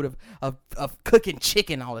load of cooking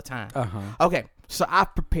chicken all the time. Okay. So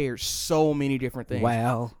I've prepared so many different things.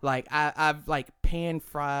 Wow. Like I've pan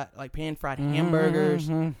fried hamburgers,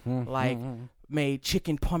 like made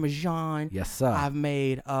chicken parmesan. Yes, sir. I've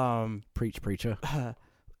made Preacher.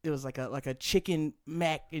 it was like a chicken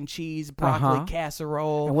mac and cheese broccoli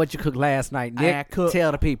casserole. And what you cooked last night, Nick?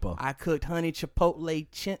 Tell the people. I cooked honey chipotle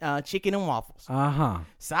chicken and waffles.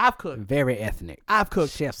 So I've cooked. Very ethnic. I've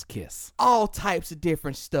cooked chef's kiss. All types of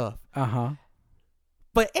different stuff.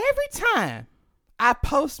 But every time I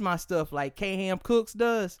post my stuff like Kham Cooks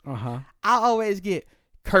does, I always get,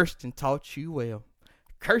 Kirsten taught you well.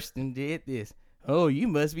 Kirsten did this. Oh, you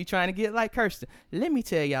must be trying to get like Kirsten. Let me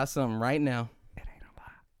tell y'all something right now. It ain't a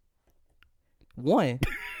lie. One,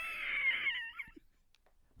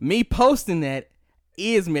 me posting that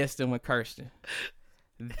is messing with Kirsten.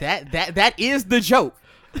 That is the joke.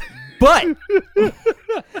 But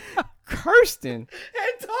Kirsten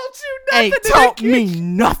ain't taught me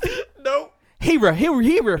nothing. Nope. He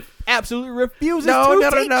absolutely refuses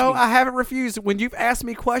to teach me. I haven't refused. When you've asked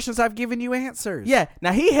me questions, I've given you answers. Yeah.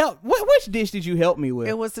 Now he helped. Which dish did you help me with?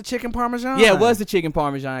 It was the chicken parmesan. Yeah, it was the chicken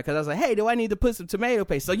parmesan because I was like, hey, do I need to put some tomato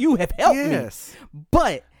paste? So you have helped me.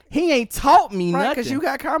 But he ain't taught me nothing. Because you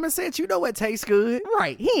got common sense. You know what tastes good.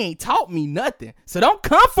 Right. He ain't taught me nothing. So don't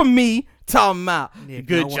come for me talking about, Nick,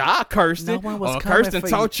 good job, Kirsten. No one was Kirsten for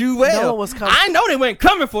taught you. you well. No one was coming. I know they weren't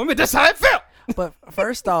coming for me. That's how it felt. But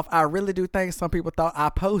first off, I really do think some people thought I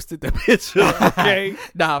posted the picture. Okay.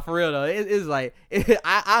 Nah, for real though. It's like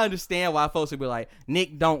I understand why folks would be like,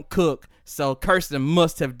 Nick don't cook, so Kirsten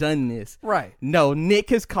must have done this. Right. No,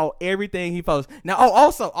 Nick has caught everything he posts. Now,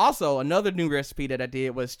 also another new recipe that I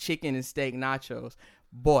did was chicken and steak nachos.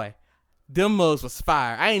 Boy, them mugs was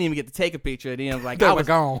fire. I didn't even get to take a picture of them. Like They were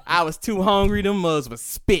gone. I was too hungry. Them mugs was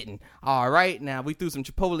spitting. All right, now we threw some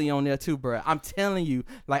Chipotle on there too, bro. I'm telling you,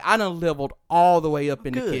 like I done leveled all the way up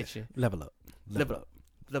in the kitchen. Level up.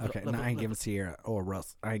 Okay, I ain't giving Sierra or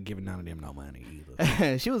Russ. I ain't giving none of them no money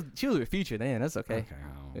either. she was with Future then. That's okay.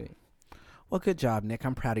 Well, good job, Nick.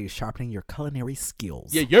 I'm proud of you sharpening your culinary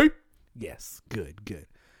skills. Yeah. Yes, good.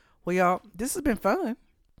 Well, y'all, this has been fun,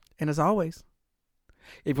 and as always,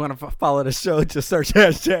 If you want to follow the show, just search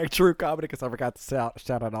hashtag True Comedy, because I forgot to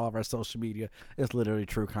shout out all of our social media. It's literally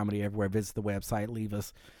True Comedy everywhere. Visit the website. Leave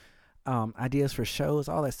us ideas for shows,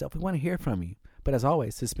 all that stuff. We want to hear from you. But as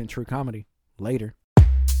always, this has been True Comedy. Later.